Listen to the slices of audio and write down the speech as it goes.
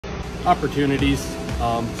Opportunities.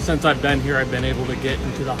 Since I've been here, I've been able to get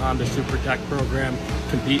into the Honda Super Tech program,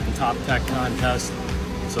 compete in top tech contests.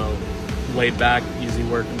 So laid back, easy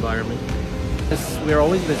work environment. Yes, we're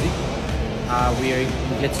always busy. We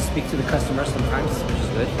get to speak to the customers sometimes, which is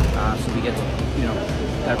good. So we get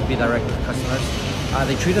to, be direct with the customers.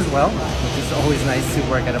 They treat us well, which is always nice to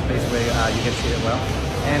work at a place where you get treated well.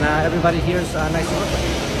 And everybody here is nice to work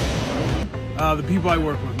with. The people I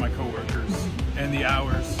work with, my coworkers, and the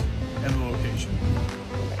hours and the location.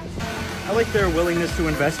 I like their willingness to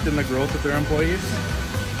invest in the growth of their employees.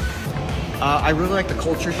 I really like the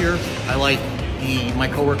culture here. I like my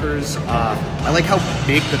coworkers. I like how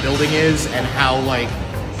big the building is and how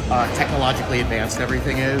technologically advanced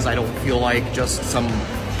everything is. I don't feel like just some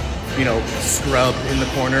scrub in the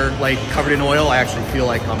corner covered in oil. I actually feel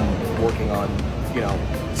like I'm working on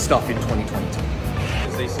stuff in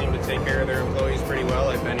 2022. They seem to take care of their employees pretty well.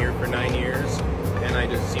 I've been here for 9 years, and I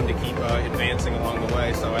just seem to keep advancing along the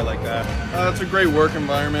way, so I like that. It's a great work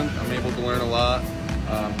environment. I'm able to learn a lot.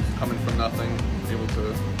 Coming from nothing, able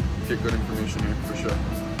to get good information here for sure.